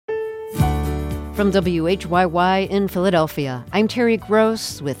From WHYY in Philadelphia, I'm Terry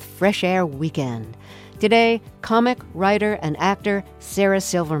Gross with Fresh Air Weekend. Today, comic, writer, and actor Sarah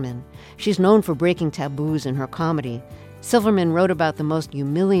Silverman. She's known for breaking taboos in her comedy. Silverman wrote about the most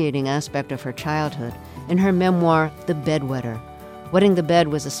humiliating aspect of her childhood in her memoir, The Bedwetter. Wetting the bed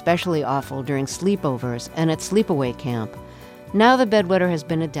was especially awful during sleepovers and at sleepaway camp. Now The Bedwetter has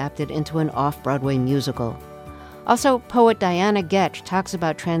been adapted into an off-Broadway musical. Also, poet Diana Getch talks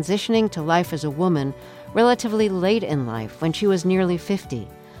about transitioning to life as a woman relatively late in life when she was nearly 50.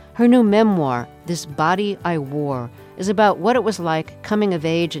 Her new memoir, This Body I Wore, is about what it was like coming of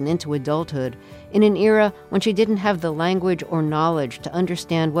age and into adulthood in an era when she didn't have the language or knowledge to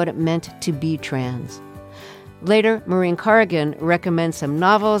understand what it meant to be trans. Later, Maureen Corrigan recommends some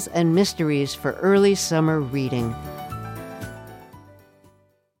novels and mysteries for early summer reading.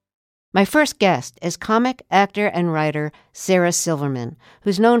 My first guest is comic, actor, and writer Sarah Silverman,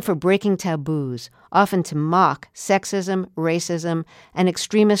 who's known for breaking taboos, often to mock sexism, racism, and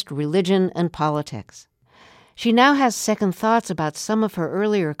extremist religion and politics. She now has second thoughts about some of her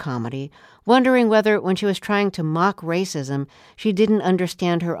earlier comedy, wondering whether, when she was trying to mock racism, she didn't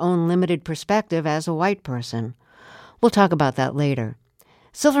understand her own limited perspective as a white person. We'll talk about that later.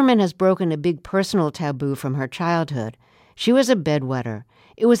 Silverman has broken a big personal taboo from her childhood. She was a bedwetter.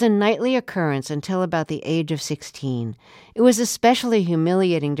 It was a nightly occurrence until about the age of 16. It was especially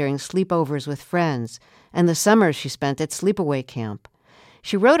humiliating during sleepovers with friends and the summers she spent at sleepaway camp.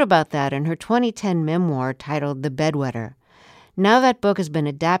 She wrote about that in her 2010 memoir titled The Bedwetter. Now that book has been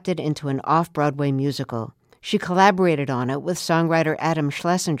adapted into an off-Broadway musical. She collaborated on it with songwriter Adam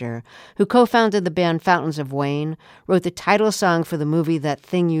Schlesinger, who co-founded the band Fountains of Wayne, wrote the title song for the movie That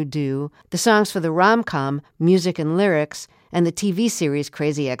Thing You Do, the songs for the rom-com Music and Lyrics, and the TV series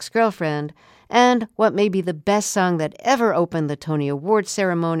Crazy Ex-Girlfriend, and what may be the best song that ever opened the Tony Awards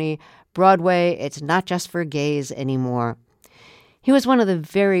ceremony, Broadway, It's Not Just for Gays Anymore. He was one of the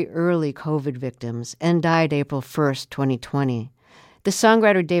very early COVID victims and died April 1st, 2020. The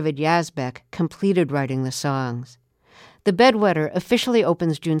songwriter David Yazbek completed writing the songs. The Bedwetter officially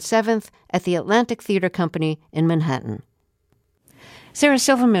opens June 7th at the Atlantic Theater Company in Manhattan. Sarah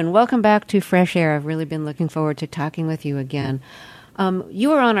Silverman, welcome back to Fresh Air. I've really been looking forward to talking with you again.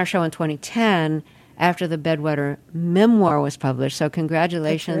 You were on our show in 2010 after the Bedwetter memoir was published, so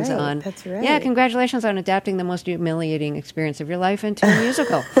congratulations on... That's right. Yeah, congratulations on adapting the most humiliating experience of your life into a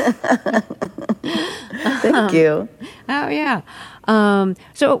musical. Thank you. Oh, yeah.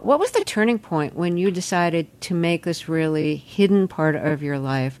 So what was the turning point when you decided to make this really hidden part of your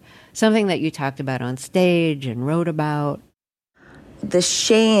life, something that you talked about on stage and wrote about? The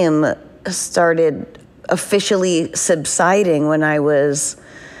shame started officially subsiding when I was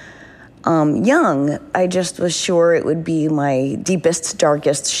young. I just was sure it would be my deepest,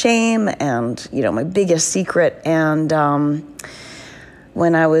 darkest shame and, my biggest secret. And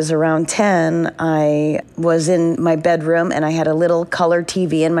when I was around 10, I was in my bedroom and I had a little color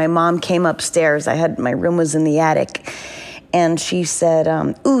TV and my mom came upstairs. My room was in the attic. And she said,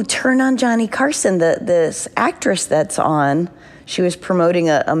 ooh, turn on Johnny Carson, this actress that's on. She was promoting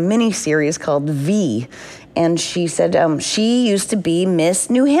a mini-series called V. And she said she used to be Miss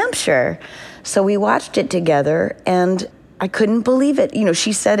New Hampshire. So we watched it together, and I couldn't believe it.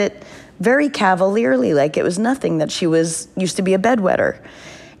 She said it very cavalierly, like it was nothing, that she used to be a bedwetter.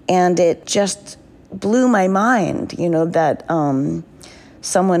 And it just blew my mind, that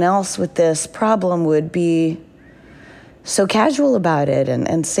someone else with this problem would be so casual about it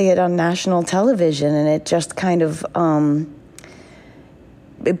and say it on national television. And it just kind of...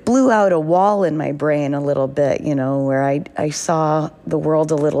 it blew out a wall in my brain a little bit, where I saw the world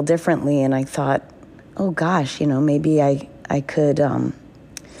a little differently, and I thought, oh gosh, maybe I could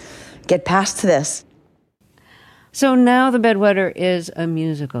get past this. So now The Bedwetter is a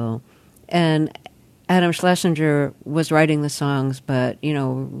musical, and Adam Schlesinger was writing the songs, but,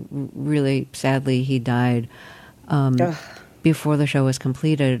 really sadly he died before the show was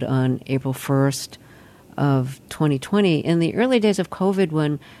completed on April 1st. Of 2020, in the early days of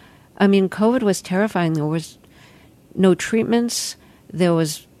COVID, COVID was terrifying. There was no treatments. There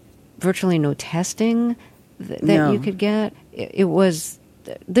was virtually no testing that you could get.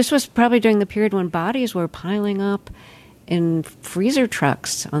 This was probably during the period when bodies were piling up in freezer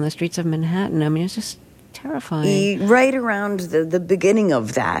trucks on the streets of Manhattan. It's just terrifying. Right around the beginning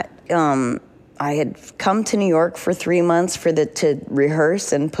of that, I had come to New York for 3 months to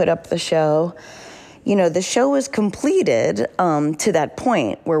rehearse and put up the show. The show was completed to that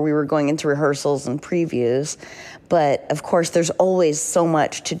point where we were going into rehearsals and previews. But, of course, there's always so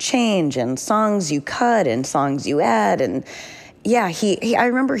much to change, and songs you cut and songs you add. And yeah, I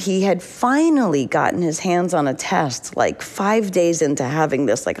remember he had finally gotten his hands on a test like 5 days into having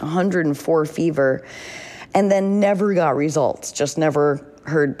this like 104 fever, and then never got results, just never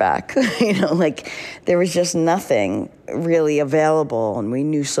heard back. Like there was just nothing really available, and we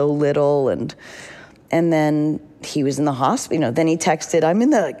knew so little. And then he was in the hospital. Then he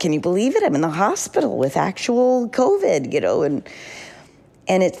texted, can you believe it? I'm in the hospital with actual COVID,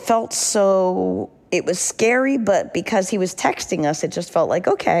 and it felt so, it was scary, but because he was texting us, it just felt like,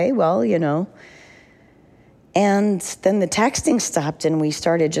 okay, well, And then the texting stopped, and we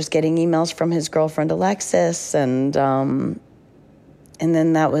started just getting emails from his girlfriend, Alexis, and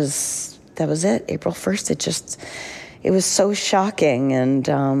then that was it. April 1st, it was so shocking and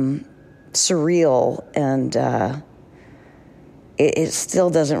surreal, and it still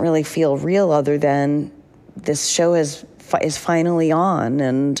doesn't really feel real, other than this show is finally on,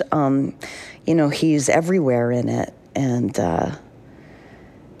 and he's everywhere in it, and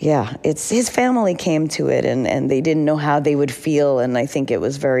it's his family came to it, and they didn't know how they would feel, and I think it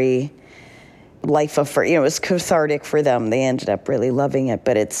was very it was cathartic for them. They ended up really loving it,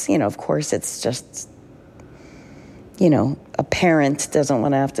 but it's, of course, it's just, a parent doesn't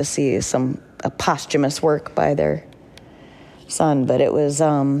want to have to see a posthumous work by their son, but it was,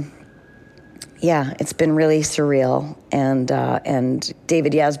 it's been really surreal, and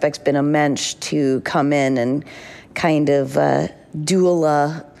David Yazbek's been a mensch to come in and kind of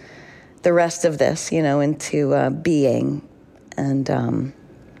doula the rest of this, into being, and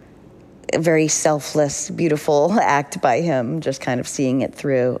a very selfless, beautiful act by him, just kind of seeing it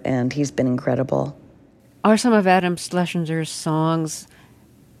through, and he's been incredible. Are some of Adam Schlesinger's songs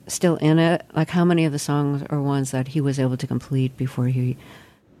still in it? Like, how many of the songs are ones that he was able to complete before he...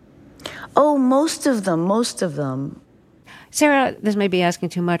 Oh, most of them. Sarah, this may be asking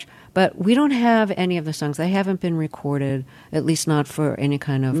too much, but we don't have any of the songs. They haven't been recorded, at least not for any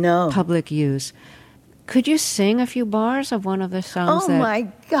kind of public use. Could you sing a few bars of one of the songs? Oh,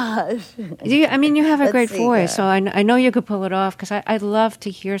 my gosh. You have a great voice, so I know you could pull it off, because I'd love to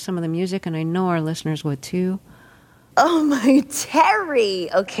hear some of the music, and I know our listeners would too. Oh, my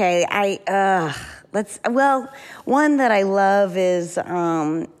Terry. Okay, one that I love is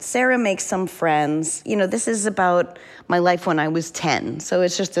Sarah Makes Some Friends. This is about my life when I was 10, so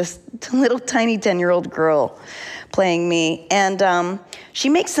it's just this little tiny 10-year-old girl playing me, and she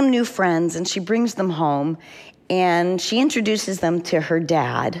makes some new friends, and she brings them home, and she introduces them to her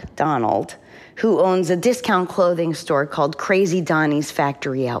dad, Donald, who owns a discount clothing store called Crazy Donnie's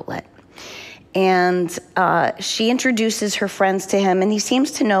Factory Outlet. And she introduces her friends to him, and he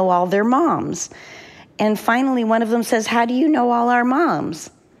seems to know all their moms. And finally, one of them says, "How do you know all our moms?"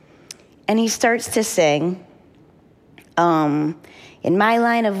 And he starts to sing, in my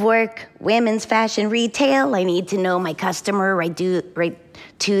line of work, women's fashion retail, I need to know my customer right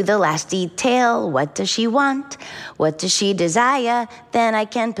to the last detail. What does she want? What does she desire? Then I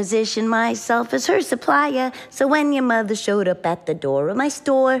can position myself as her supplier. So when your mother showed up at the door of my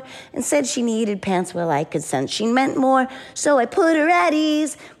store and said she needed pants, well, I could sense she meant more. So I put her at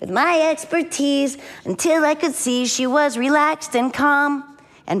ease with my expertise until I could see she was relaxed and calm.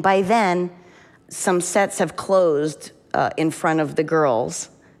 And by then, some sets have closed in front of the girls,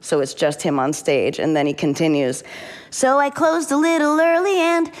 so it's just him on stage, and then he continues, so I closed a little early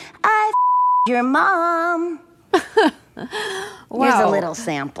and I your mom. Wow. Here's a little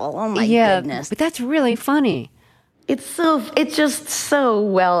sample. Oh my goodness. But that's really funny. It's just so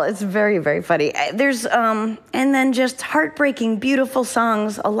well, it's very, very funny. There's, and then just heartbreaking, beautiful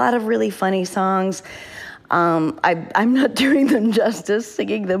songs, a lot of really funny songs. I'm not doing them justice,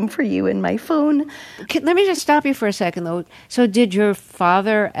 singing them for you in my phone. Let me just stop you for a second, though. So did your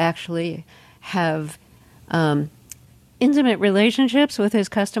father actually have intimate relationships with his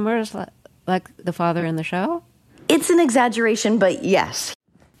customers like the father in the show? It's an exaggeration, but yes.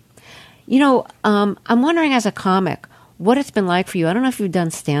 I'm wondering, as a comic, what it's been like for you. I don't know if you've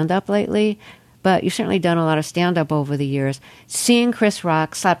done stand-up lately, but you've certainly done a lot of stand-up over the years. Seeing Chris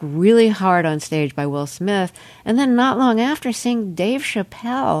Rock slapped really hard on stage by Will Smith, and then not long after seeing Dave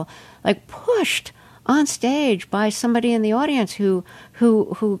Chappelle pushed on stage by somebody in the audience who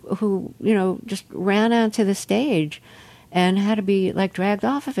just ran onto the stage and had to be dragged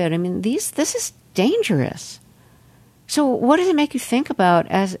off of it. I mean, this is dangerous. So what does it make you think about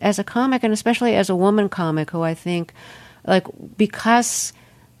as a comic, and especially as a woman comic who I think, because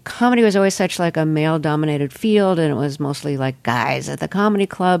comedy was always such a male-dominated field, and it was mostly guys at the comedy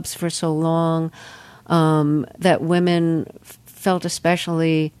clubs for so long, that women felt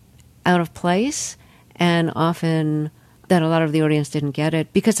especially out of place, and often that a lot of the audience didn't get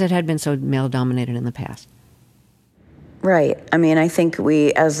it because it had been so male-dominated in the past. Right. I mean, I think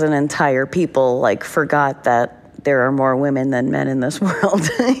we, as an entire people, like, forgot that there are more women than men in this world.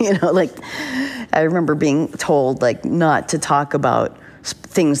 You know, like, I remember being told, like, not to talk about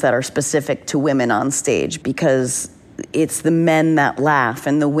things that are specific to women on stage because it's the men that laugh,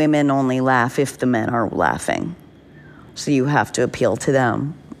 and the women only laugh if the men are laughing. So you have to appeal to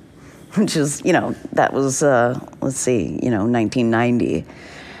them, which is, you know, that was, 1990.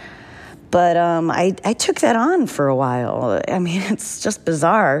 But I took that on for a while. I mean, it's just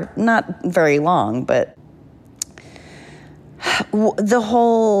bizarre. Not very long, but the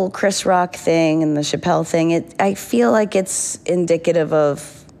whole Chris Rock thing and the Chappelle thing, I feel like it's indicative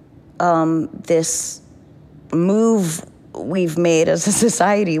of this move we've made as a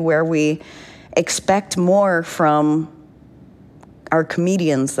society where we expect more from our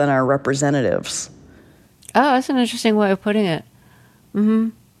comedians than our representatives. Oh, that's an interesting way of putting it. Mm-hmm.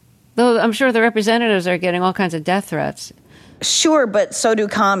 Though I'm sure the representatives are getting all kinds of death threats. Sure, but so do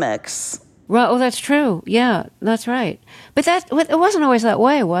comics. Well, oh, that's true. Yeah, that's right. But it wasn't always that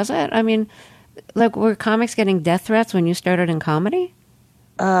way, was it? I mean, like, were comics getting death threats when you started in comedy?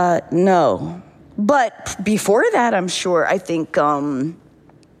 No. But before that, I'm sure, I think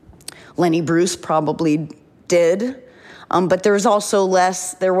Lenny Bruce probably did. But there was also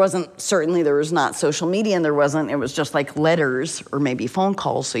less, there was not social media, and it was just like letters or maybe phone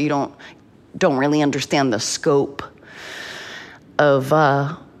calls, so you don't really understand the scope of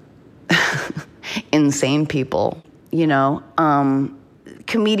insane people, you know.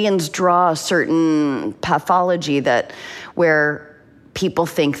 Comedians draw a certain pathology where people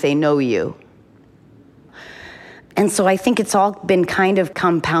think they know you. And so I think it's all been kind of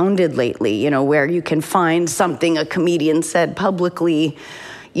compounded lately, you know, where you can find something a comedian said publicly,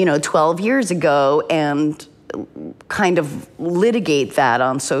 12 years ago and kind of litigate that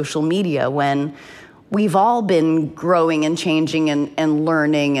on social media when we've all been growing and changing and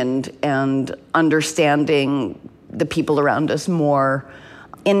learning and understanding the people around us more,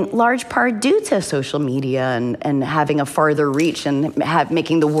 in large part due to social media and having a farther reach and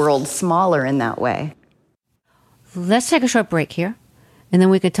making the world smaller in that way. Let's take a short break here, and then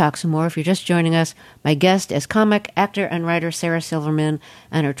we could talk some more. If you're just joining us, my guest is comic, actor, and writer Sarah Silverman,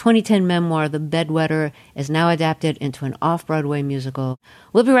 and her 2010 memoir, The Bedwetter, is now adapted into an off-Broadway musical.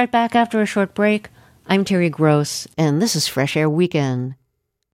 We'll be right back after a short break. I'm Terry Gross, and this is Fresh Air Weekend.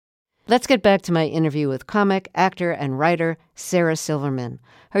 Let's get back to my interview with comic, actor, and writer Sarah Silverman.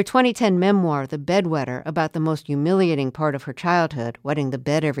 Her 2010 memoir, The Bedwetter, about the most humiliating part of her childhood, wetting the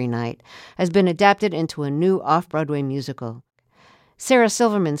bed every night, has been adapted into a new off-Broadway musical. Sarah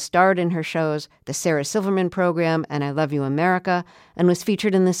Silverman starred in her shows The Sarah Silverman Program and I Love You America, and was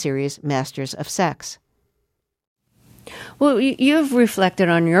featured in the series Masters of Sex. Well, you've reflected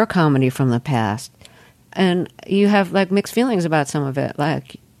on your comedy from the past, and you have like mixed feelings about some of it.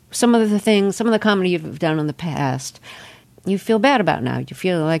 Like some of the comedy you've done in the past, you feel bad about now. You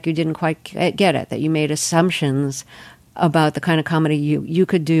feel like you didn't quite get it, that you made assumptions about the kind of comedy you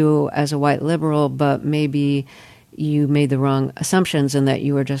could do as a white liberal, but maybe you made the wrong assumptions and that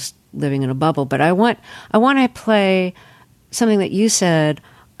you were just living in a bubble. But I want to play something that you said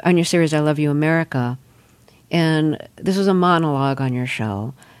on your series I Love You America, and this was a monologue on your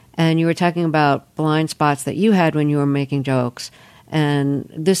show, and you were talking about blind spots that you had when you were making jokes, and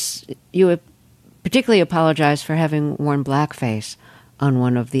you particularly apologized for having worn blackface on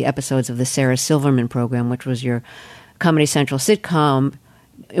one of the episodes of the Sarah Silverman Program, which was your Comedy Central sitcom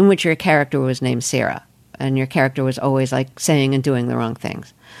in which your character was named Sarah, and your character was always like saying and doing the wrong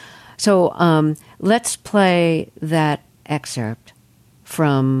things. So let's play that excerpt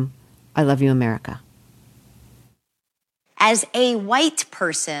from I Love You America. As a white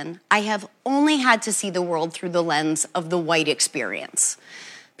person, I have only had to see the world through the lens of the white experience.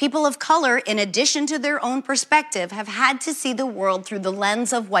 People of color, in addition to their own perspective, have had to see the world through the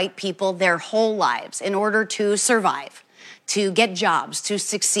lens of white people their whole lives in order to survive, to get jobs, to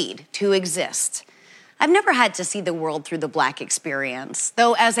succeed, to exist. I've never had to see the world through the black experience,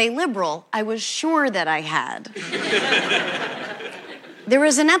 though as a liberal, I was sure that I had. There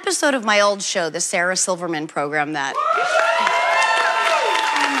was an episode of my old show, the Sarah Silverman Program, that...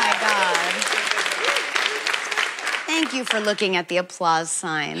 Oh my God. Thank you for looking at the applause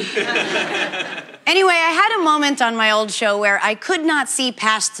sign. Anyway, I had a moment on my old show where I could not see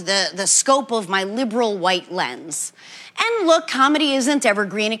past the scope of my liberal white lens. And look, comedy isn't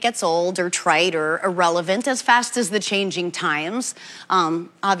evergreen. It gets old or trite or irrelevant as fast as the changing times.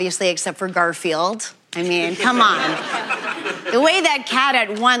 Obviously, except for Garfield. I mean, come on. The way that cat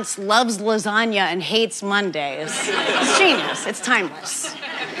at once loves lasagna and hates Mondays. It's genius. It's timeless.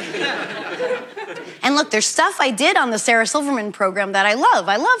 And look, there's stuff I did on the Sarah Silverman program that I love.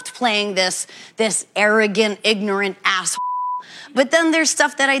 I loved playing this arrogant, ignorant asshole. But then there's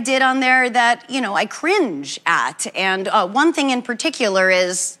stuff that I did on there that, I cringe at. And one thing in particular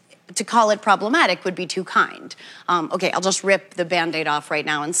is, to call it problematic would be too kind. Okay, I'll just rip the Band-Aid off right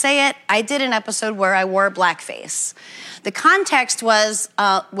now and say it. I did an episode where I wore blackface. The context was,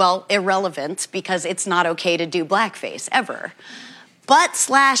 irrelevant because it's not okay to do blackface ever.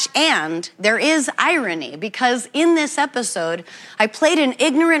 But/and there is irony, because in this episode, I played an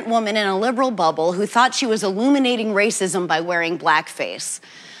ignorant woman in a liberal bubble who thought she was illuminating racism by wearing blackface.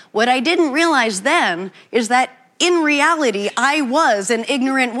 What I didn't realize then is that in reality, I was an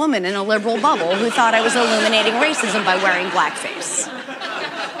ignorant woman in a liberal bubble who thought I was illuminating racism by wearing blackface.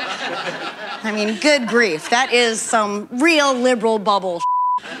 I mean, good grief. That is some real liberal bubble.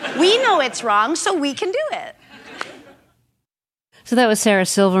 We know it's wrong, so we can do it. So that was Sarah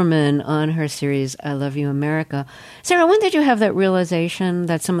Silverman on her series, I Love You, America. Sarah, when did you have that realization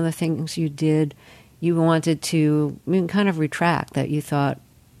that some of the things you did, you wanted to kind of retract, that you thought,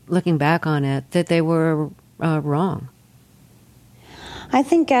 looking back on it, that they were wrong? I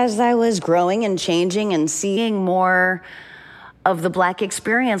think as I was growing and changing and seeing more of the Black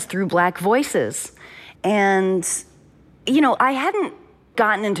experience through Black voices. And, I hadn't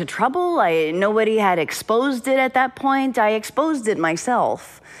gotten into trouble. Nobody had exposed it at that point. I exposed it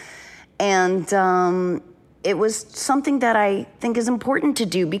myself. And it was something that I think is important to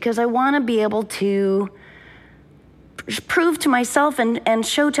do, because I want to be able to prove to myself and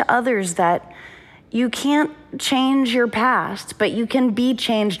show to others that you can't change your past, but you can be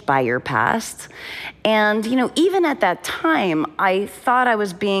changed by your past. And, even at that time, I thought I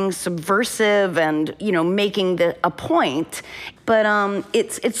was being subversive and, making a point. But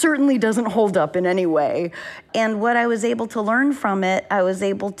it certainly doesn't hold up in any way. And what I was able to learn from it, I was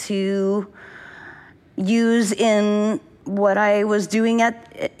able to use in what I was doing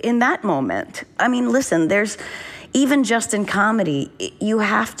in that moment. I mean, listen, even just in comedy, you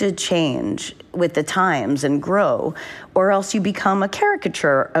have to change with the times and grow, or else you become a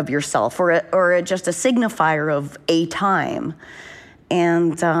caricature of yourself, or just a signifier of a time.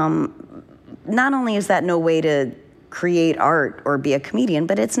 And not only is that no way to create art or be a comedian,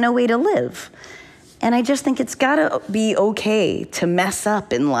 but it's no way to live. And I just think it's gotta be okay to mess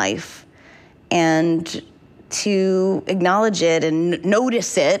up in life and to acknowledge it and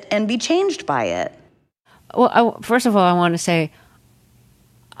notice it and be changed by it. Well, first of all, I want to say,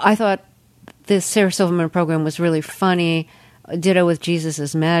 I thought this Sarah Silverman program was really funny. Ditto with Jesus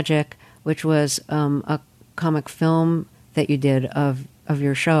is Magic, which was a comic film that you did of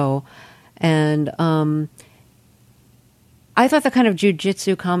your show. And I thought the kind of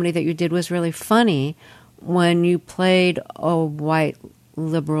jujitsu comedy that you did was really funny when you played a white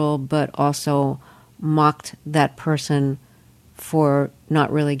liberal but also mocked that person for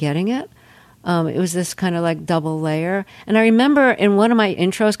not really getting it. It was this kind of like double layer. And I remember in one of my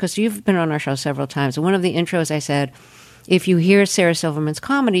intros, because you've been on our show several times, in one of the intros I said, if you hear Sarah Silverman's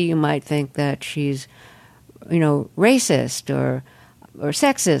comedy, you might think that she's, racist or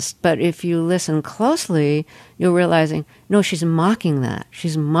sexist. But if you listen closely, you're realizing, no, she's mocking that.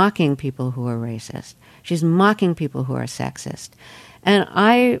 She's mocking people who are racist. She's mocking people who are sexist. And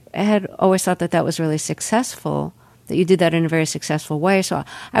I had always thought that was really successful, that you did that in a very successful way. So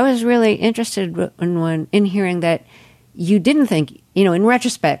I was really interested in hearing that you didn't think, in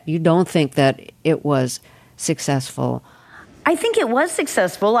retrospect, you don't think that it was successful. I think it was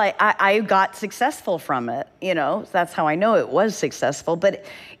successful. I got successful from it, That's how I know it was successful. But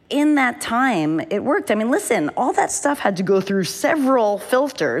in that time, it worked. I mean, listen, all that stuff had to go through several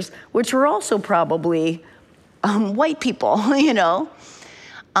filters, which were also probably white people,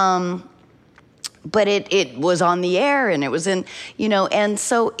 But it was on the air, and it was in, and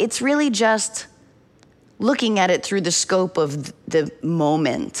so it's really just looking at it through the scope of the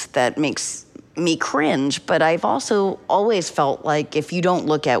moment that makes me cringe. But I've also always felt like if you don't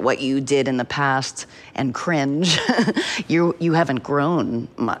look at what you did in the past and cringe, you haven't grown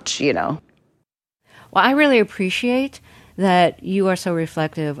much, Well, I really appreciate that you are so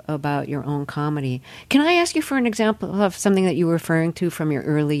reflective about your own comedy. Can I ask you for an example of something that you were referring to from your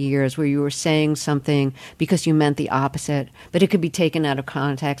early years, where you were saying something because you meant the opposite, but it could be taken out of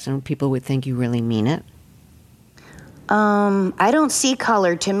context and people would think you really mean it? I don't see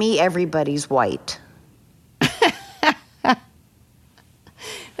color. To me, everybody's white.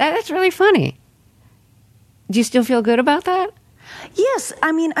 That's really funny. Do you still feel good about that? Yes,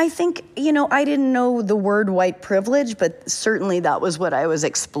 I mean, I think, I didn't know the word white privilege, but certainly that was what I was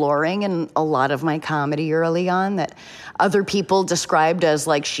exploring in a lot of my comedy early on, that other people described as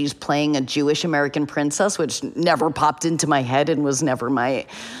like she's playing a Jewish American princess, which never popped into my head and was never my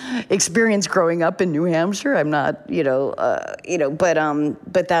experience growing up in New Hampshire. I'm not,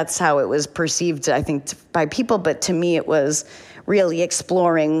 but that's how it was perceived, I think, by people. But to me, it was really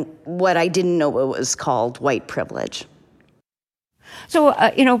exploring what I didn't know it was called white privilege. So,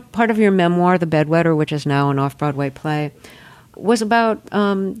 part of your memoir, The Bedwetter, which is now an off-Broadway play, was about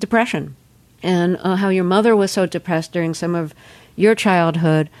depression and how your mother was so depressed during some of your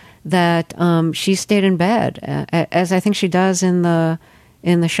childhood that she stayed in bed, as I think she does in the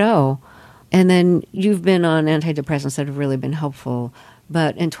show. And then you've been on antidepressants that have really been helpful.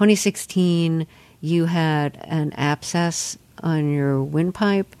 But in 2016, you had an abscess on your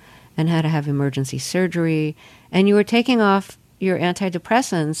windpipe and had to have emergency surgery. And you were taking off your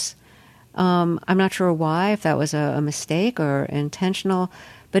antidepressants. I'm not sure why, if that was a mistake or intentional.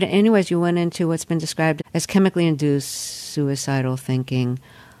 But anyways, you went into what's been described as chemically induced suicidal thinking.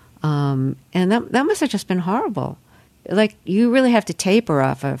 And that must have just been horrible. Like, you really have to taper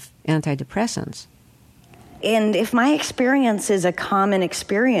off of antidepressants. And if my experience is a common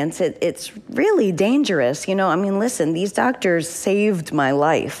experience, it's really dangerous. Listen, these doctors saved my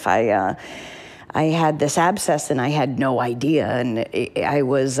life. I had this abscess and I had no idea, and I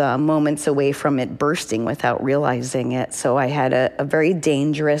was moments away from it bursting without realizing it. So I had a very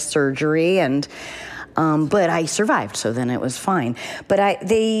dangerous surgery, and but I survived, so then it was fine. But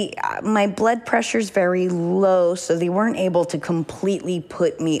my blood pressure's very low, so they weren't able to completely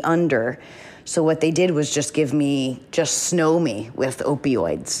put me under. So what they did was just snow me with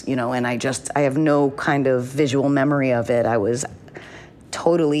opioids, and I have no kind of visual memory of it. I was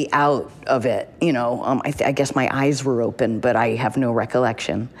totally out of it, I guess my eyes were open, but I have no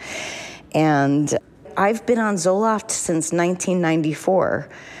recollection. And I've been on Zoloft since 1994,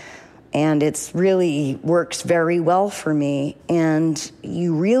 and it's really works very well for me. And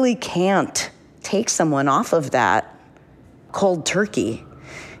you really can't take someone off of that cold turkey.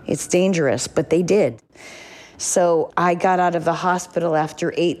 It's dangerous, but they did. So I got out of the hospital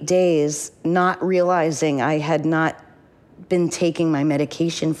after 8 days, not realizing I had not been taking my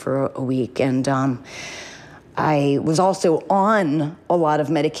medication for a week, and I was also on a lot of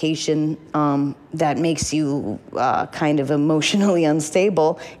medication that makes you kind of emotionally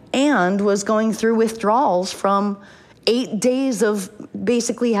unstable, and was going through withdrawals from 8 days of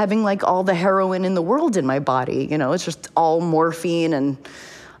basically having like all the heroin in the world in my body. It's just all morphine and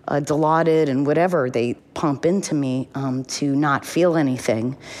Dilaudid and whatever they pump into me to not feel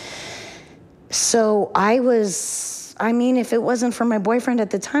anything. So if it wasn't for my boyfriend at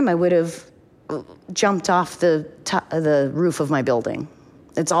the time, I would have jumped off the roof of my building.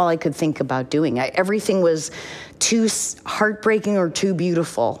 It's all I could think about doing. Everything was too heartbreaking or too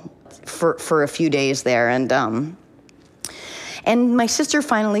beautiful for a few days there. And my sister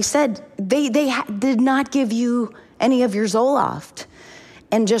finally said, they did not give you any of your Zoloft.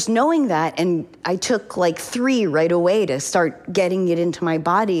 And just knowing that, and I took like 3 right away to start getting it into my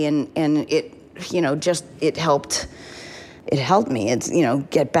body, and it, it helped. It helped me,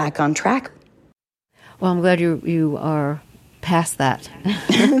 get back on track. Well, I'm glad you are past that.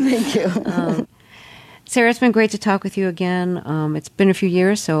 Thank you. Sarah, it's been great to talk with you again. It's been a few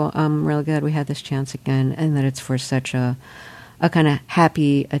years, so I'm really glad we had this chance again, and that it's for such a kind of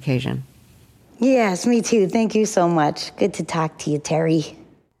happy occasion. Yes, me too. Thank you so much. Good to talk to you, Terry.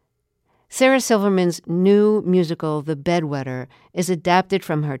 Sarah Silverman's new musical, The Bedwetter, is adapted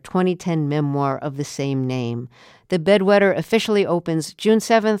from her 2010 memoir of the same name. The Bedwetter officially opens June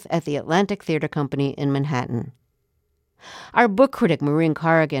 7th at the Atlantic Theater Company in Manhattan. Our book critic, Maureen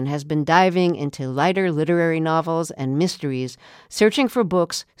Corrigan, has been diving into lighter literary novels and mysteries, searching for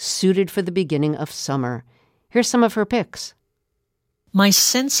books suited for the beginning of summer. Here's some of her picks. My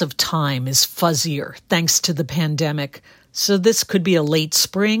sense of time is fuzzier thanks to the pandemic, so this could be a late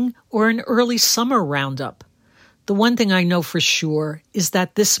spring or an early summer roundup. The one thing I know for sure is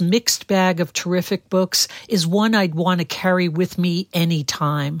that this mixed bag of terrific books is one I'd want to carry with me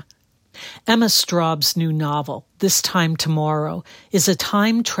anytime. Emma Straub's new novel, This Time Tomorrow, is a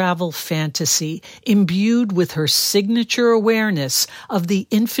time travel fantasy imbued with her signature awareness of the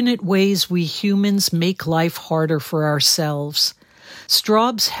infinite ways we humans make life harder for ourselves.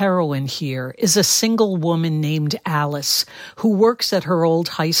 Straub's heroine here is a single woman named Alice who works at her old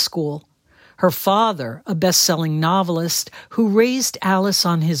high school. Her father, a best-selling novelist who raised Alice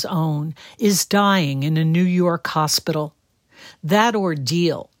on his own, is dying in a New York hospital. That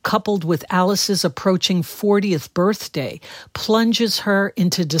ordeal, coupled with Alice's approaching 40th birthday, plunges her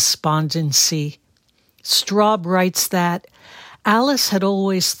into despondency. Straub writes that Alice had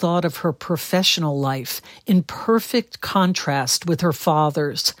always thought of her professional life in perfect contrast with her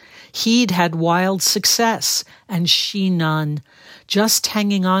father's. He'd had wild success, and she none, just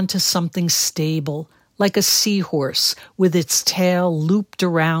hanging on to something stable, like a seahorse with its tail looped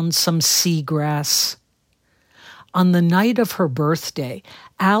around some seagrass. On the night of her birthday,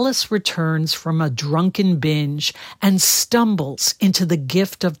 Alice returns from a drunken binge and stumbles into the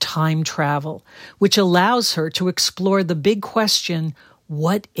gift of time travel, which allows her to explore the big question,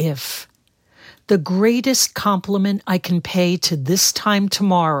 what if? The greatest compliment I can pay to This Time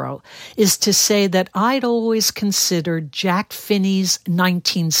Tomorrow is to say that I'd always considered Jack Finney's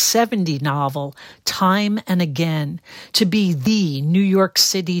 1970 novel, Time and Again, to be the New York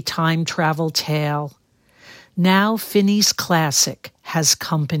City time travel tale. Now Finney's classic has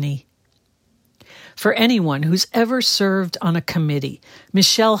company. For anyone who's ever served on a committee,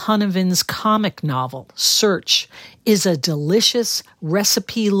 Michelle Hunovin's comic novel, Search, is a delicious,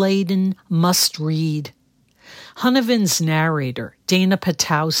 recipe-laden must-read. Hunovin's narrator, Dana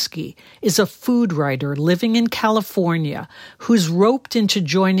Petowski, is a food writer living in California who's roped into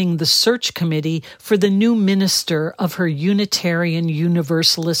joining the search committee for the new minister of her Unitarian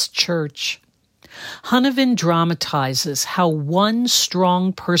Universalist Church. Hunovin dramatizes how one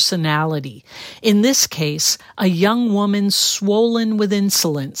strong personality, in this case a young woman swollen with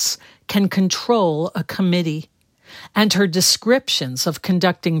insolence, can control a committee. And her descriptions of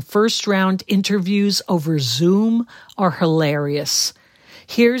conducting first-round interviews over Zoom are hilarious.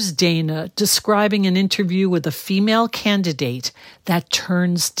 Here's Dana describing an interview with a female candidate that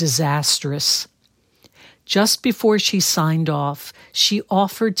turns disastrous. Just before she signed off, she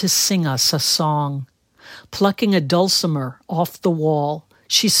offered to sing us a song. Plucking a dulcimer off the wall,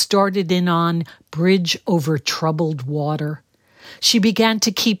 she started in on Bridge Over Troubled Water. She began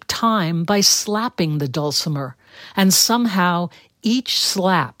to keep time by slapping the dulcimer, and somehow each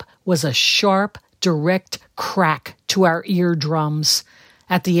slap was a sharp, direct crack to our eardrums.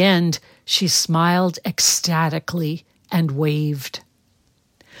 At the end, she smiled ecstatically and waved.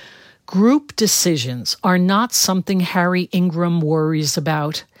 Group decisions are not something Harry Ingram worries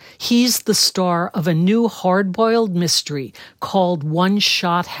about. He's the star of a new hard-boiled mystery called One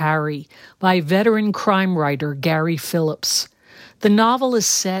Shot Harry by veteran crime writer Gary Phillips. The novel is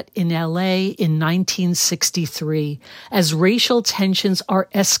set in L.A. in 1963 as racial tensions are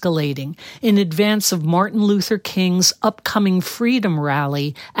escalating in advance of Martin Luther King's upcoming freedom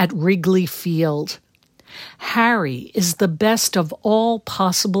rally at Wrigley Field. Harry is the best of all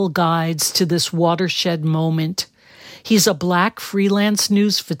possible guides to this watershed moment. He's a black freelance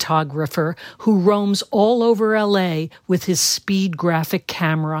news photographer who roams all over L.A. with his speed graphic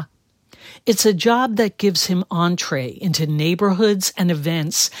camera. It's a job that gives him entree into neighborhoods and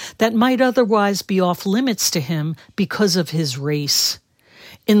events that might otherwise be off limits to him because of his race.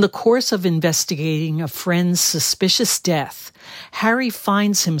 In the course of investigating a friend's suspicious death, Harry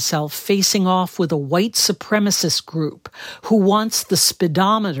finds himself facing off with a white supremacist group who wants the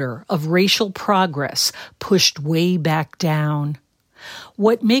speedometer of racial progress pushed way back down.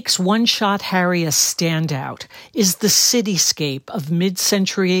 What makes One Shot Harry a standout is the cityscape of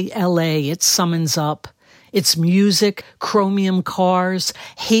mid-century L.A. it summons up. Its music, chromium cars,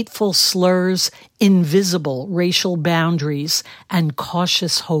 hateful slurs, invisible racial boundaries, and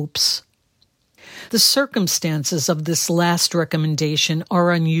cautious hopes. The circumstances of this last recommendation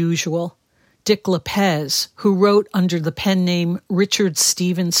are unusual. Dick Lopez, who wrote under the pen name Richard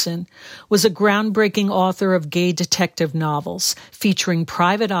Stevenson, was a groundbreaking author of gay detective novels featuring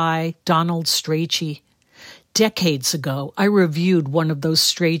Private Eye Donald Strachey. Decades ago, I reviewed one of those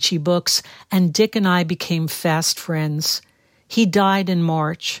Strachey books, and Dick and I became fast friends. He died in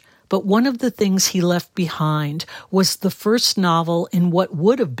March, but one of the things he left behind was the first novel in what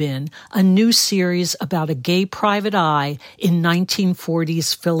would have been a new series about a gay private eye in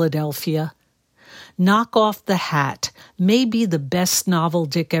 1940s Philadelphia. Knock Off the Hat may be the best novel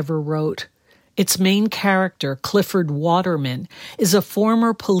Dick ever wrote. Its main character, Clifford Waterman, is a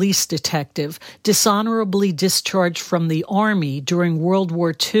former police detective dishonorably discharged from the Army during World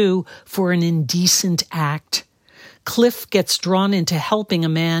War II for an indecent act. Cliff gets drawn into helping a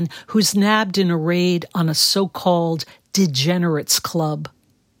man who's nabbed in a raid on a so-called degenerates club.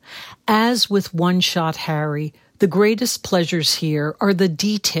 As with One Shot Harry, the greatest pleasures here are the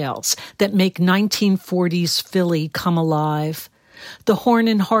details that make 1940s Philly come alive. The Horn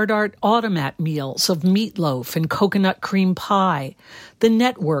and Hardart automat meals of meatloaf and coconut cream pie, the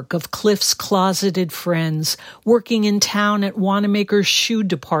network of Cliff's closeted friends working in town at Wanamaker's shoe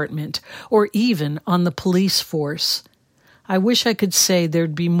department or even on the police force. I wish I could say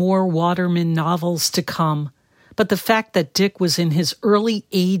there'd be more Waterman novels to come, but the fact that Dick was in his early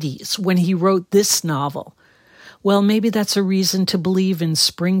 80s when he wrote this novel, well, maybe that's a reason to believe in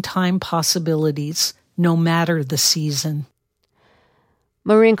springtime possibilities, no matter the season.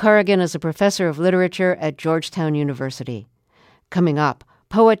 Maureen Corrigan is a professor of literature at Georgetown University. Coming up,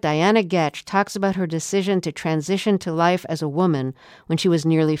 poet Diana Getch talks about her decision to transition to life as a woman when she was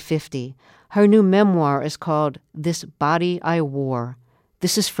nearly 50. Her new memoir is called This Body I Wore.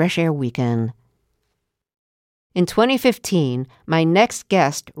 This is Fresh Air Weekend. In 2015, my next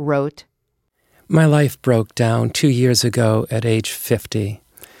guest wrote, "My life broke down 2 years ago at age 50,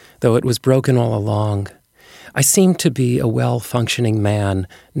 though it was broken all along. I seemed to be a well-functioning man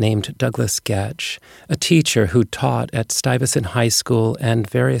named Douglas Getch, a teacher who taught at Stuyvesant High School and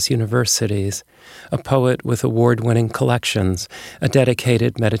various universities, a poet with award-winning collections, a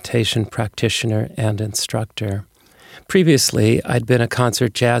dedicated meditation practitioner and instructor. Previously, I'd been a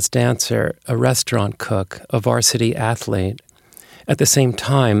concert jazz dancer, a restaurant cook, a varsity athlete. At the same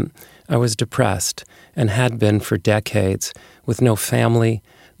time, I was depressed and had been for decades, with no family,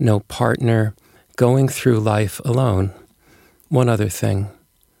 no partner, going through life alone. One other thing,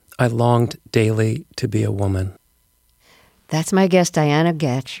 I longed daily to be a woman." That's my guest Diana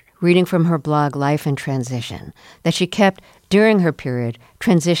Getch, reading from her blog Life in Transition, that she kept during her period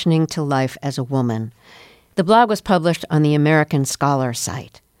transitioning to life as a woman. The blog was published on the American Scholar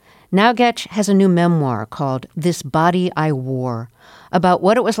site. Now Getch has a new memoir called This Body I Wore, about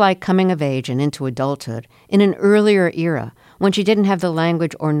what it was like coming of age and into adulthood in an earlier era when she didn't have the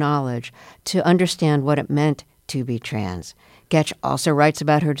language or knowledge to understand what it meant to be trans. Getch also writes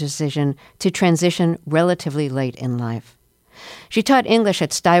about her decision to transition relatively late in life. She taught English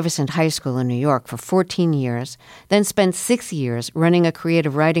at Stuyvesant High School in New York for 14 years, then spent 6 years running a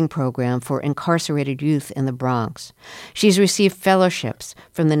creative writing program for incarcerated youth in the Bronx. She's received fellowships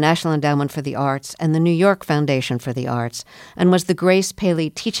from the National Endowment for the Arts and the New York Foundation for the Arts, and was the Grace Paley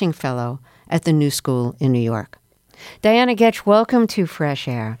Teaching Fellow at the New School in New York. Diana Getch, welcome to Fresh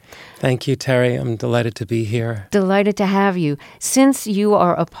Air. Thank you, Terry. I'm delighted to be here. Delighted to have you. Since you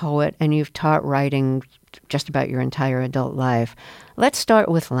are a poet and you've taught writing just about your entire adult life, let's start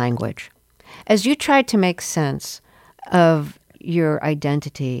with language. As you tried to make sense of your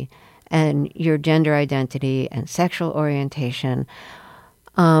identity and your gender identity and sexual orientation,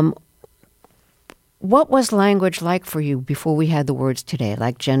 what was language like for you before we had the words today,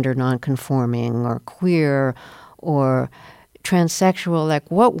 like gender nonconforming or queer or transsexual? Like,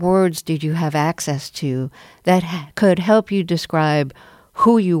 what words did you have access to that could help you describe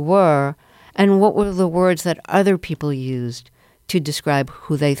who you were, and what were the words that other people used to describe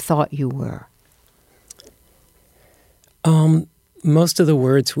who they thought you were? Most of the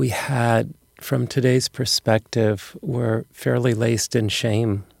words we had from today's perspective were fairly laced in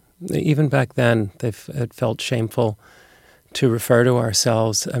shame. Even back then, it felt shameful to refer to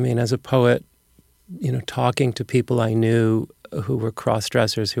ourselves. I mean, as a poet, talking to people I knew who were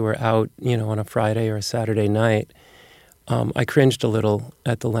cross-dressers, who were out, on a Friday or a Saturday night, I cringed a little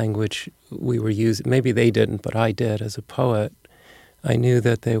at the language we were using. Maybe they didn't, but I did as a poet. I knew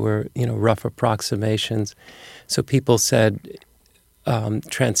that they were, rough approximations. So people said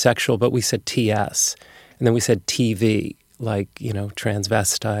transsexual, but we said TS. And then we said TV, like,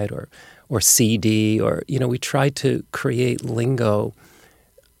 transvestite or CD, or, we tried to create lingo.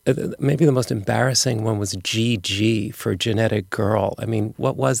 Maybe the most embarrassing one was GG for genetic girl. I mean,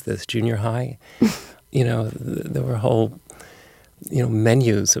 what was this, junior high? There were whole,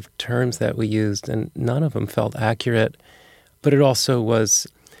 menus of terms that we used, and none of them felt accurate. But it also was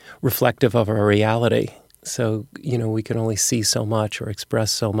reflective of our reality. So, we could only see so much or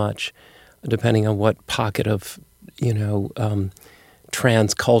express so much, depending on what pocket of,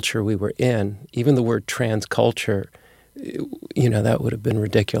 trans culture we were in. Even the word trans culture, that would have been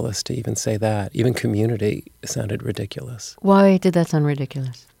ridiculous to even say that. Even community sounded ridiculous. Why did that sound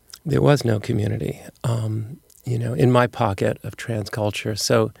ridiculous? There was no community, in my pocket of trans culture.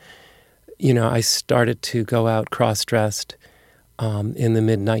 So, I started to go out cross-dressed in the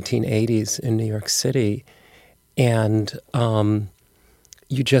mid-1980s in New York City. And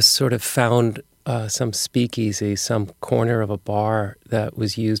you just sort of found some speakeasy, some corner of a bar that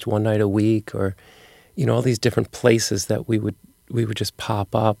was used one night a week, or, all these different places that we would just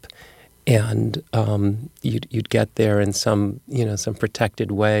pop up. And you'd get there in some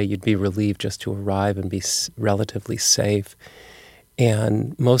protected way. You'd be relieved just to arrive and be relatively safe.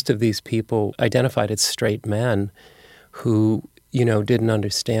 And most of these people identified as straight men who, didn't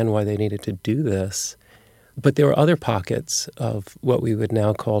understand why they needed to do this. But there were other pockets of what we would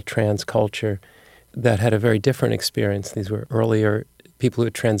now call trans culture that had a very different experience. These were earlier people who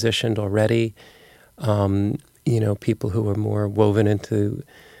had transitioned already, people who were more woven into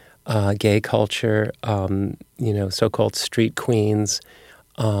gay culture, so-called street queens,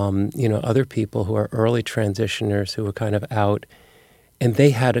 other people who are early transitioners who were kind of out. And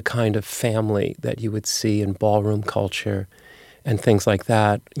they had a kind of family that you would see in ballroom culture and things like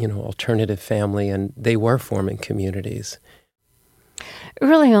that, alternative family, and they were forming communities.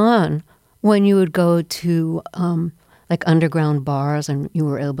 Early on, when you would go to like underground bars and you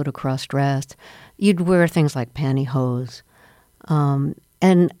were able to cross-dress, you'd wear things like pantyhose.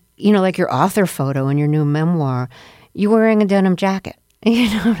 And, like your author photo in your new memoir, you're wearing a denim jacket. You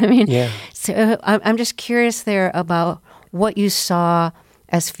know what I mean? Yeah. So I'm just curious there about what you saw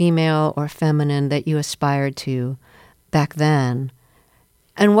as female or feminine that you aspired to back then,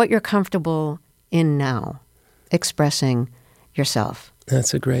 and what you're comfortable in now, expressing yourself.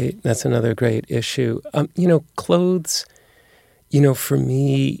 That's another great issue. Clothes, for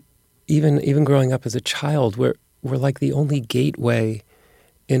me, even growing up as a child, were like the only gateway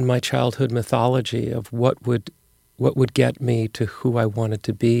in my childhood mythology of what would get me to who I wanted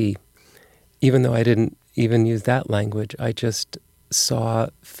to be. Even though I didn't even use that language, I just saw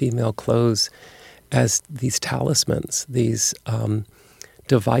female clothes as these talismans, these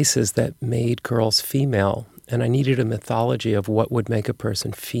devices that made girls female. And I needed a mythology of what would make a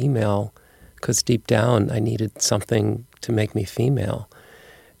person female, because deep down I needed something to make me female.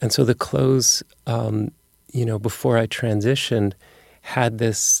 And so the clothes, before I transitioned, had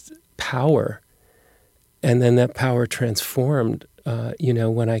this power. And then that power transformed,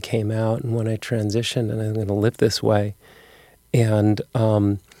 when I came out and when I transitioned, and I'm going to live this way. And,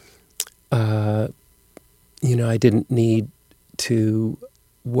 I didn't need to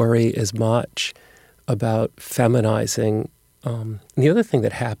worry as much about feminizing. The other thing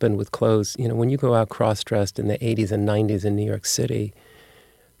that happened with clothes, when you go out cross-dressed in the 80s and 90s in New York City,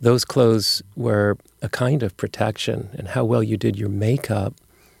 those clothes were a kind of protection, and how well you did your makeup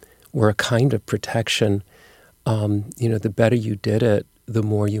were a kind of protection. The better you did it, the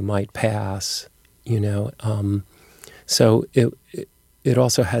more you might pass, So it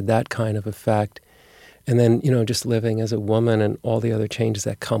also had that kind of effect. And then, just living as a woman and all the other changes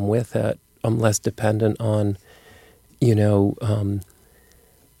that come with it, I'm less dependent on,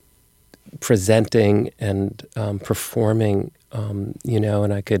 presenting and performing,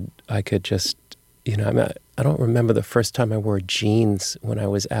 and I could just, I don't remember the first time I wore jeans when I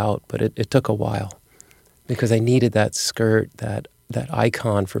was out, but it took a while because I needed that skirt, that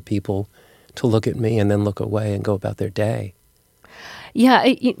icon for people to look at me and then look away and go about their day. Yeah,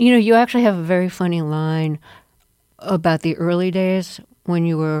 you actually have a very funny line about the early days when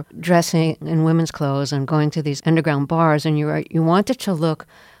you were dressing in women's clothes and going to these underground bars, and you wanted to look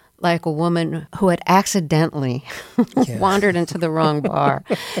like a woman who had accidentally wandered into the wrong bar.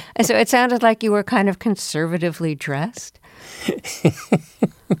 And so it sounded like you were kind of conservatively dressed.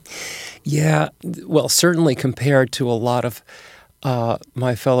 Yeah, well, certainly compared to a lot of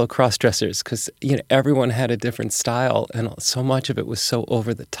my fellow cross-dressers, because everyone had a different style, and so much of it was so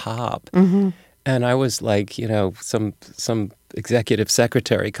over the top. Mm-hmm. And I was like, some executive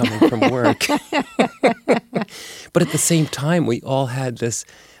secretary coming from work. But at the same time, we all had this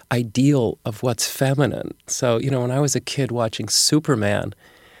ideal of what's feminine. So, when I was a kid watching Superman,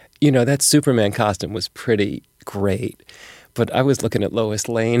 that Superman costume was pretty great. But I was looking at Lois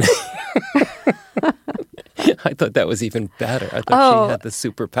Lane. I thought that was even better. I thought she had the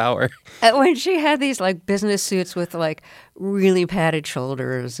superpower. When she had these like business suits with like really padded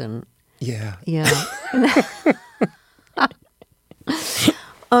shoulders and yeah.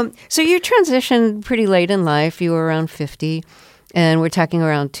 So you transitioned pretty late in life. You were around 50, and we're talking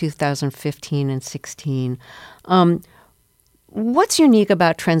around 2015 and 16. What's unique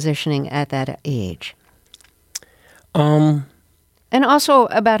about transitioning at that age? And also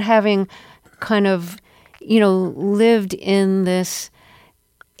about having kind of, lived in this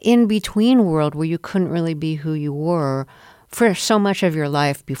in-between world where you couldn't really be who you were for so much of your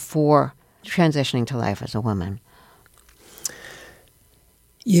life before transitioning to life as a woman.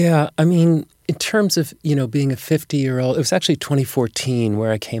 Yeah, I mean, in terms of, being a 50-year-old, it was actually 2014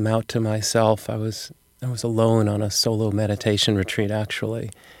 where I came out to myself. I was alone on a solo meditation retreat,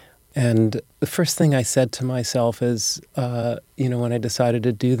 actually. And the first thing I said to myself is, when I decided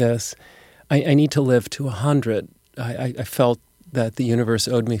to do this, I need to live to 100. I felt that the universe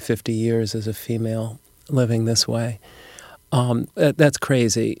owed me 50 years as a female living this way. That's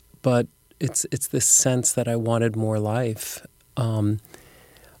crazy, but it's this sense that I wanted more life. And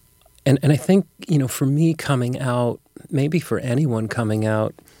I think, for me coming out, maybe for anyone coming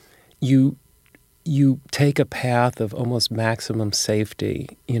out, you take a path of almost maximum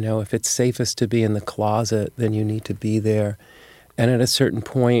safety. If it's safest to be in the closet, then you need to be there. And at a certain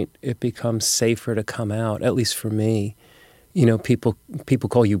point, it becomes safer to come out, at least for me. People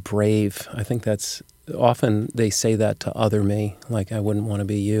call you brave. I think that's often they say that to other me, like, I wouldn't want to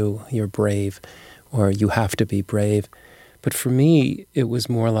be you, you're brave, or you have to be brave. But for me, it was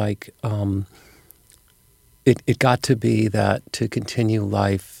more like it got to be that to continue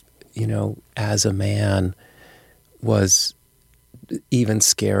life, as a man was even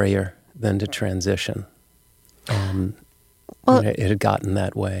scarier than to transition. It had gotten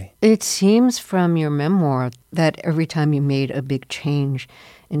that way. It seems from your memoir that every time you made a big change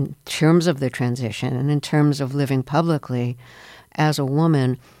in terms of the transition and in terms of living publicly as a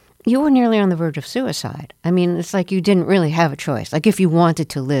woman, you were nearly on the verge of suicide. I mean, it's like you didn't really have a choice. Like if you wanted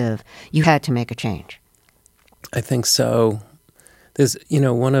to live, you had to make a change. I think so. There's,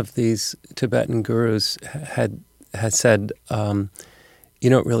 one of these Tibetan gurus had said, you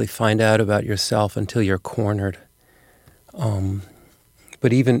don't really find out about yourself until you're cornered.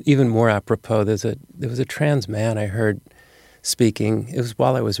 But even more apropos, there was a trans man I heard speaking. It was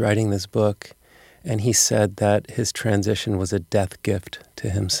while I was writing this book, and he said that his transition was a death gift to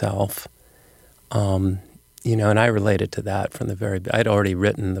himself. And I related to that from the I'd already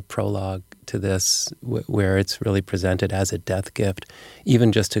written the prologue to this, where it's really presented as a death gift,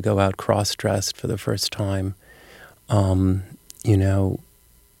 even just to go out cross-dressed for the first time.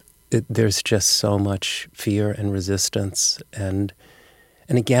 There's just so much fear and resistance. And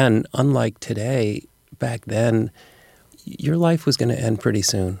again, unlike today, back then, your life was going to end pretty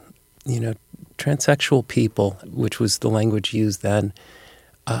soon. Transsexual people, which was the language used then,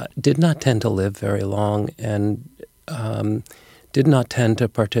 did not tend to live very long and did not tend to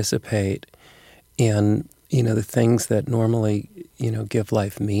participate in, the things that normally, give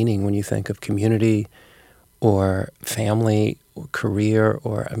life meaning when you think of community or family or career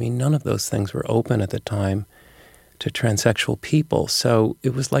none of those things were open at the time to transsexual people. So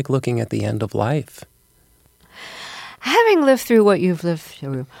it was like looking at the end of life. Having lived through what you've lived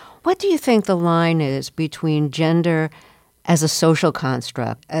through, what do you think the line is between gender as a social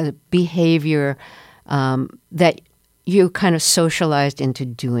construct, a behavior that you kind of socialized into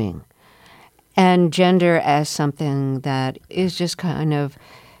doing, and gender as something that is just kind of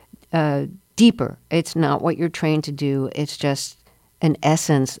deeper? It's not what you're trained to do. It's just an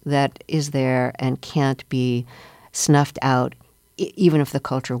essence that is there and can't be snuffed out, even if the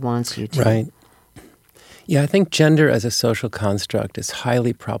culture wants you to. Right. Yeah, I think gender as a social construct is a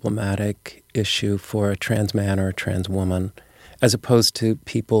highly problematic issue for a trans man or a trans woman, as opposed to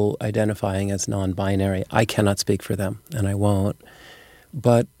people identifying as non-binary. I cannot speak for them, and I won't.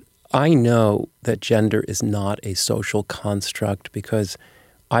 But I know that gender is not a social construct because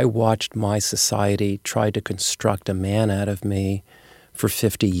I watched my society try to construct a man out of me for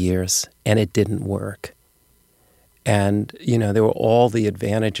 50 years, and it didn't work. And, there were all the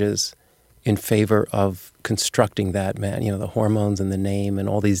advantages in favor of constructing that man, the hormones and the name and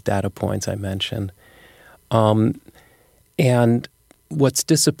all these data points I mentioned. And what's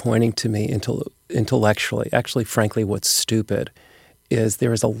disappointing to me intellectually, actually, frankly, what's stupid, is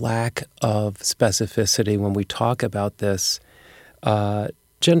there is a lack of specificity when we talk about this.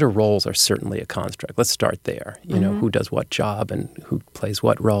 Gender roles are certainly a construct. Let's start there. Who does what job and who plays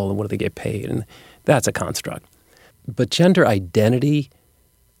what role and what do they get paid, and that's a construct. But gender identity,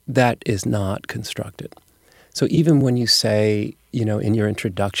 that is not constructed. So even when you say, in your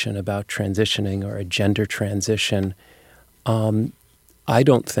introduction about transitioning or a gender transition, I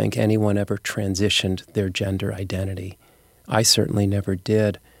don't think anyone ever transitioned their gender identity. I certainly never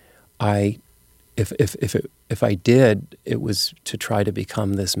did. If I did, it was to try to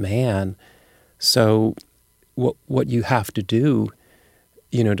become this man. So what you have to do,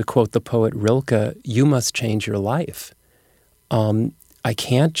 to quote the poet Rilke, you must change your life. I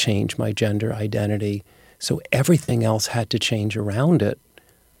can't change my gender identity, so everything else had to change around it.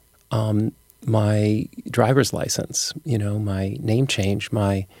 My driver's license, my name change,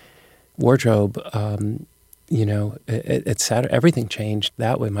 my wardrobe, et cetera, everything changed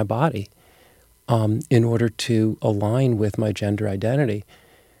that way, my body, in order to align with my gender identity.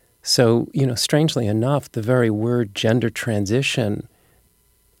 So, strangely enough, the very word gender transition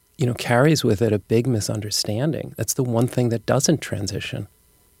carries with it a big misunderstanding. That's the one thing that doesn't transition.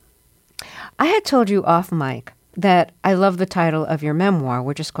 I had told you off mic that I love the title of your memoir,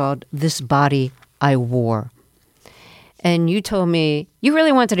 which is called This Body I Wore. and you told me you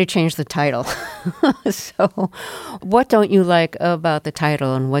really wanted to change the title. So what don't you like about the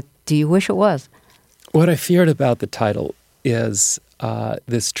title, and what do you wish it was? What I feared about the title is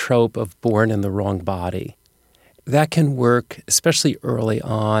this trope of born in the wrong body. That can work, especially early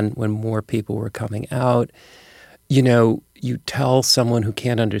on when more people were coming out. You know, you tell someone who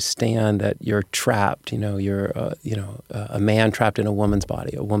can't understand that you're trapped. You know, you're a man trapped in a woman's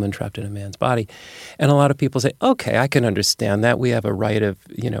body, a woman trapped in a man's body. And a lot of people say, okay, I can understand that. We have a right of,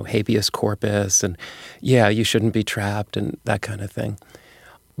 habeas corpus, and yeah, you shouldn't be trapped and that kind of thing.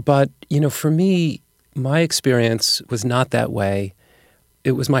 But, for me, my experience was not that way.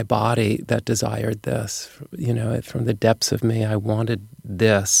 It was my body that desired this. From the depths of me, I wanted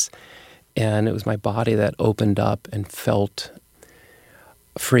this. And it was my body that opened up and felt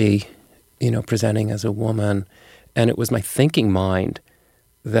free, presenting as a woman. And it was my thinking mind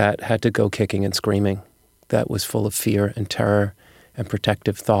that had to go kicking and screaming, that was full of fear and terror and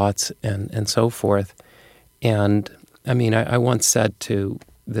protective thoughts and so forth. And I once said to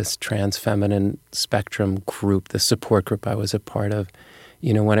this trans feminine spectrum group, the support group I was a part of,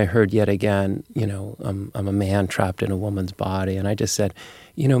 when I heard yet again, I'm a man trapped in a woman's body. And I just said,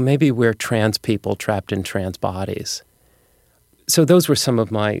 maybe we're trans people trapped in trans bodies. So those were some of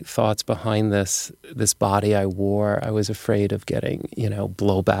my thoughts behind this body I wore. I was afraid of getting,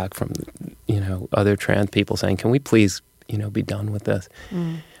 blowback from, other trans people saying, can we please, be done with this?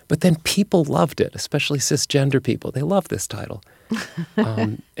 Mm. But then people loved it, especially cisgender people. They love this title.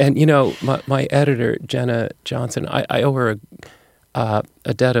 And, my editor, Jenna Johnson, I owe her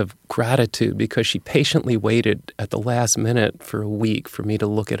a debt of gratitude because she patiently waited at the last minute for a week for me to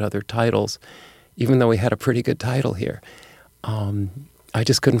look at other titles, even though we had a pretty good title here. I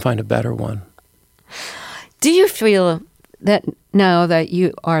just couldn't find a better one. Do you feel that now that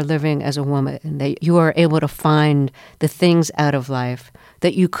you are living as a woman, that you are able to find the things out of life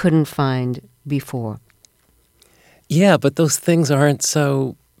that you couldn't find before? Yeah, but those things aren't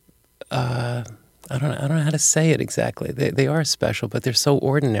so... I don't know how to say it exactly. They are special, but they're so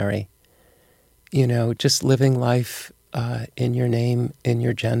ordinary. Just living life in your name, in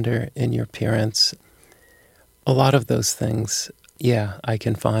your gender, in your appearance. A lot of those things, yeah, I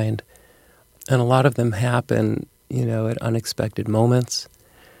can find. And a lot of them happen, at unexpected moments.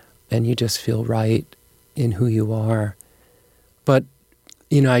 And you just feel right in who you are. But,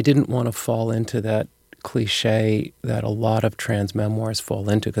 I didn't want to fall into that cliche that a lot of trans memoirs fall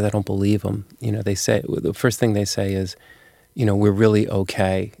into because I don't believe them. They say, the first thing they say is, we're really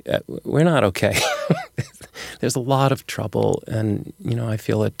okay. We're not okay. There's a lot of trouble, and, I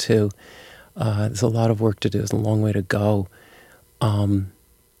feel it too. There's a lot of work to do. There's a long way to go. And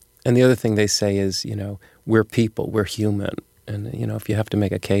the other thing they say is, we're people, we're human. And, if you have to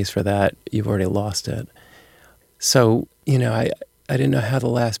make a case for that, you've already lost it. So, I didn't know how the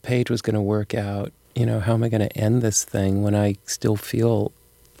last page was going to work out. How am I going to end this thing when I still feel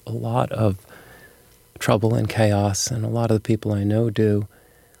a lot of trouble and chaos, and a lot of the people I know do,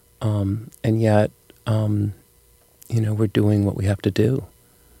 and yet, we're doing what we have to do.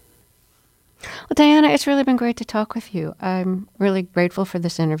 Well, Diana, it's really been great to talk with you. I'm really grateful for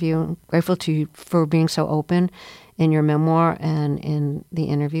this interview. I'm grateful to you for being so open in your memoir and in the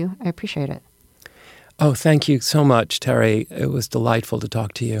interview. I appreciate it. Oh, thank you so much, Terry. It was delightful to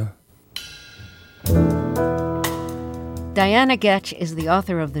talk to you. Diana Goetsch is the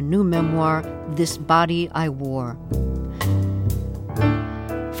author of the new memoir, This Body I Wore.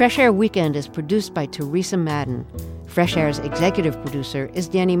 Fresh Air Weekend is produced by Teresa Madden. Fresh Air's executive producer is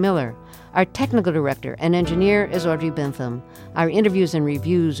Danny Miller. Our technical director and engineer is Audrey Bentham. Our interviews and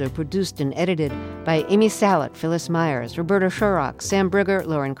reviews are produced and edited by Amy Salet, Phyllis Myers, Roberta Shorrock, Sam Brigger,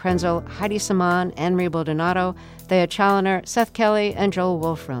 Lauren Krenzel, Heidi Saman, Anne-Marie Baldonado, Thea Challoner, Seth Kelly, and Joel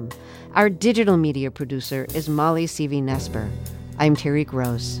Wolfram. Our digital media producer is Molly Seavey-Nesper. I'm Terry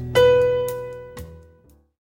Gross.